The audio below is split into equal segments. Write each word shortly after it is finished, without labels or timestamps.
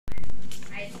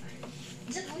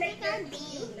your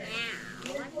computer.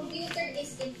 Your computer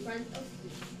is in front of you.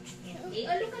 Okay?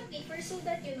 Oh, look at me first so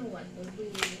that you know what to do.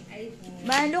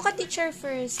 Ban, look at teacher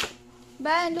first.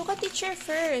 Ban, look at teacher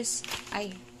first.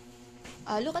 Ay.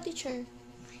 Look at teacher.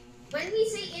 When we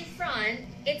say in front,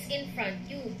 it's in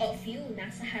front of you.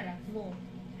 Nasa harap mo.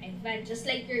 Ivan, just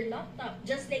like your laptop.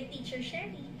 Just like Teacher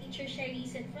Sherry. Teacher Sherry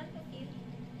is in front of you.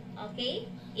 Okay?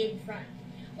 In front.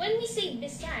 When we say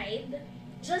beside,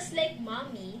 just like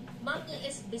mommy, mommy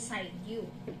is beside you.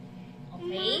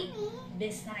 Okay?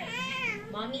 Beside.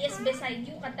 Mommy is beside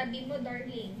you. Katabi mo,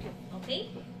 darling. Okay?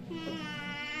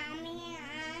 Mommy,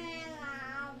 I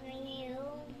love you.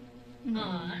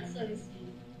 So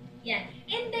sweet. Yeah.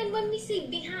 And then when we say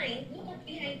behind, look at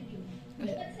behind you.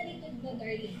 Look at sa likod mo,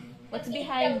 darling. What's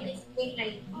behind you?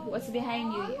 Behind you. What's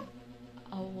behind you?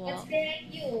 A wall. What's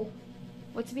behind you?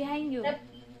 What's behind you?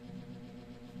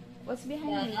 What's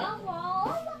behind you? A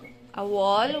wall. A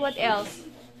wall? What else?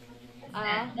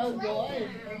 The wall.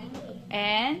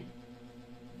 And?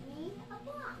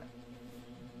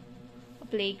 A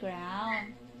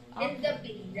playground. And the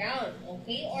playground,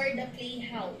 okay? Or the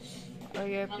playhouse. Or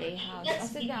your playhouse.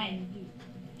 That's Sit down. behind you.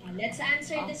 Let's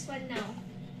answer this one now.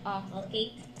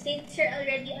 Okay? Since you're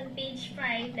already on page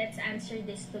 5, let's answer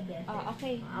this together.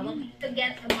 Okay. I want you to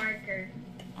get a marker.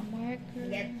 A marker.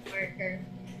 Get a marker.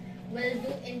 We'll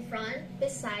do in front,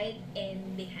 beside,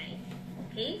 and behind.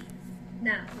 Okay?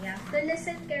 Now, you have to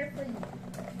listen carefully.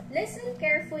 Listen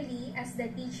carefully as the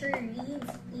teacher reads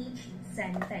each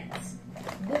sentence.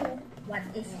 Do what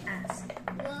is asked.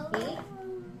 Okay?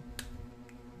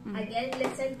 Again,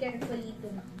 listen carefully to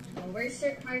me. Where's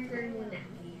your marker muna?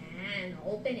 Ayan.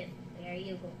 Open it. There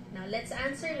you go. Now, let's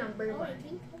answer number 1.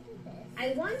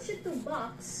 I want you to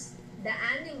box the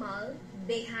animal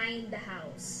behind the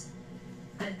house.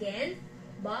 Again,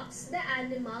 box the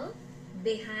animal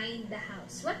behind the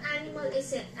house. What animal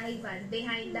is it, Ivan,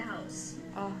 behind the house?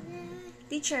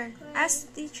 Teacher.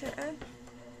 Ask teacher.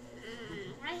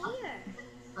 Right here.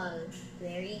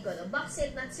 Very good. Box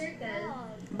it, not circle.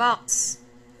 Box.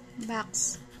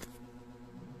 Box.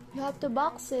 You have to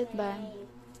box it, Ban.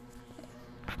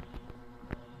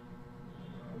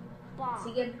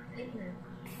 Sige, box it na.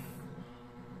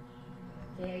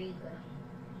 Very good.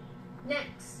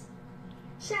 Next,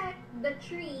 check the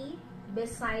tree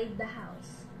beside the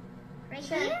house. Right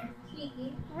Check here? the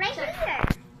tree. Right Check. here.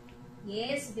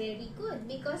 Yes, very good.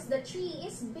 Because the tree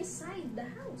is beside the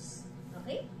house.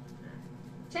 Okay?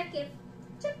 Check it.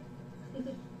 Check.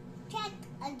 Check.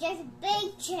 Just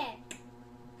big check.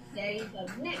 Very good.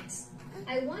 Next,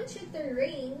 I want you to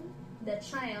ring the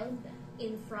child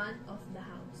in front of the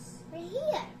house. Right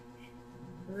here.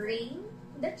 Ring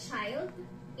the child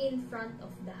in front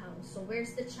of the house. So,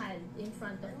 where's the child in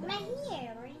front of the Right house?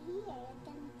 here. Right here.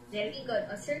 Very good.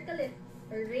 Circle it.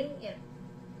 Or ring it.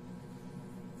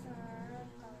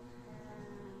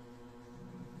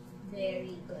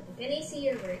 Very good. Can I see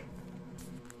your work?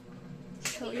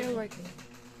 Show your work.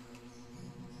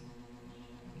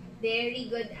 Very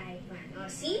good, Ivan.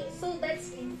 See? So,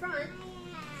 that's in front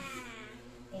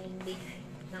and behind.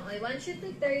 Now, I want you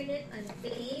to turn it on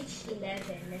page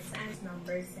 11. Let's ask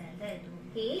number 7.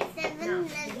 Okay? Now,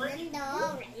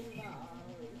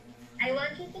 I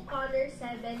want you to color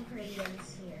 7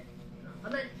 crayons here. Now,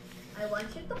 come on. I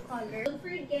want you to color. Don't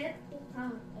forget to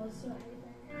count also,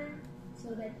 Ivan,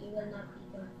 so that you will not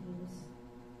be confused.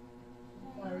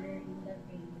 Coloring the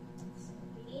crayons.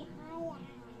 Okay?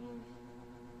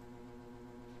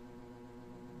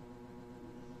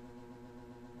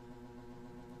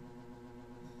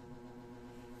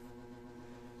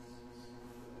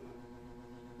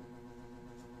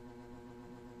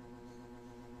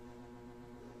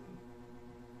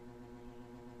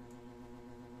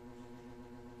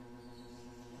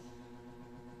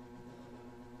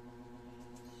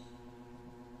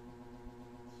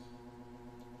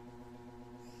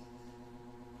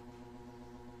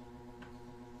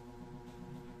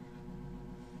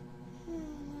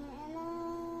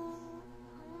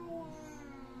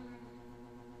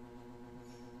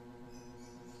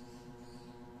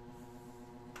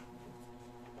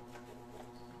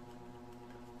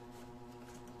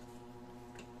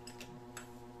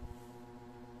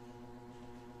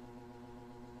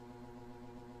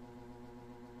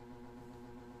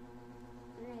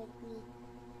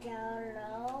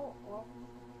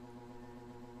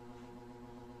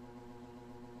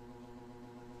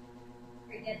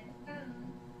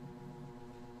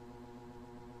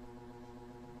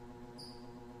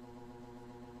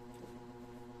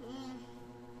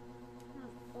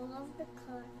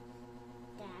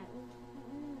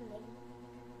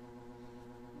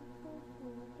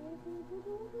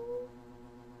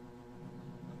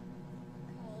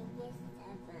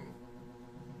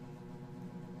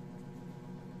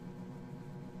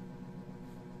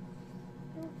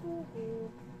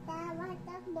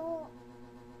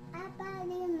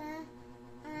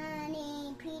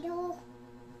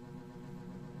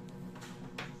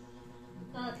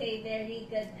 Okay, very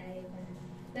good, Ivan.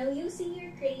 Now, using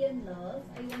your crayon, love,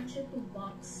 I want you to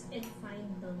box and find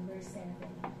number 7.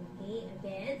 Okay,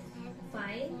 again,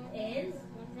 find and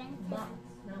box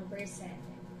number 7.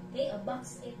 Okay,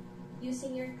 box it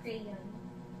using your crayon.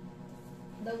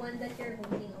 The one that you're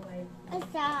holding a while.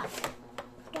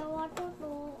 The water to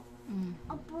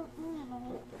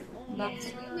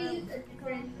Yes, you may use a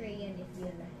different crayon if you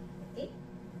like. Okay,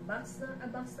 box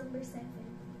number 7.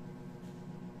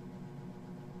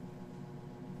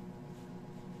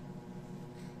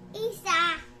 Isa.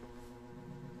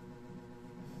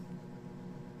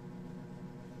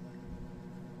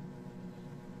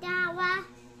 Dawa.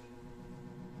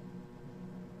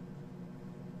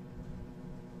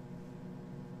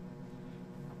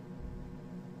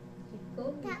 Keep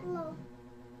going. Tatlo.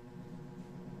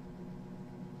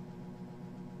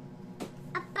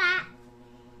 Apa.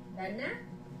 Done na?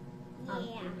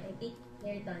 Okay, Yeah. I think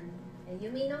you're done. And you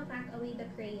may now pack away the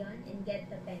crayon and get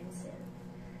the pencil.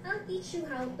 I'll teach you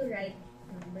how to write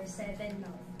number 7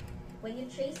 now. When you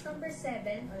trace number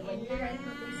 7 or when you write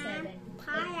number 7, like this.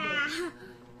 Para.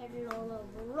 Roll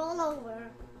over. Roll over.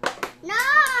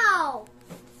 No!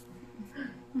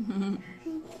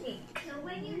 Okay, so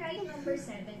when you write number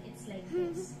 7, it's like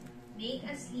this. Make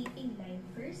a sleeping line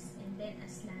first and then a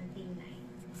slanting line.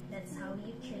 That's how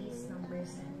you trace number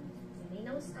 7. You may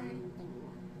now start.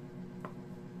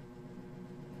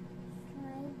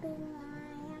 Sleeping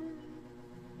lion.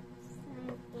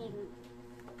 Sleeping.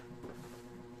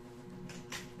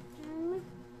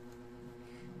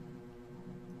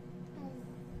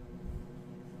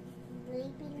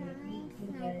 Sleeping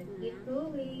lion. Keep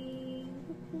going.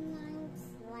 Sleeping lion.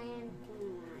 Slanting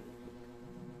line.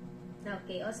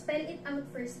 Okay, spell it out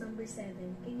first, number 7.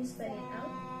 Can you spell it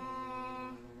out?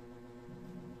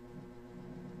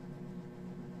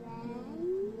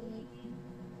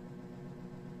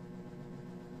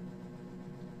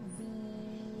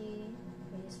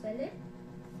 Can you spell it?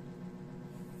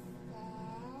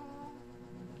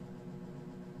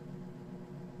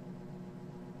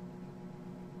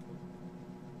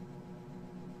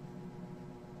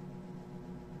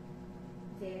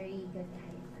 Very good,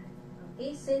 Ivan.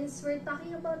 Okay, since we're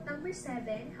talking about number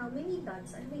 7, how many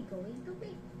dots are we going to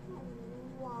make?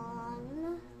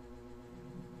 1,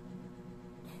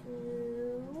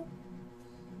 2,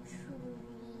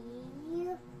 3,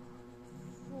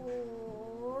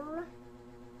 4,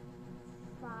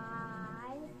 5,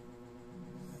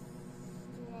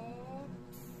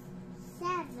 6,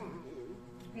 7.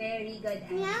 Very good,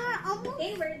 Ivan. Yeah, we're almost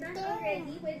Okay, we're done there.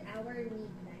 already with our me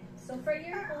time. So for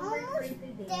your We're homework for almost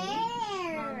today,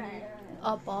 there.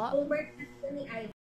 Opo. homework ni Ivan.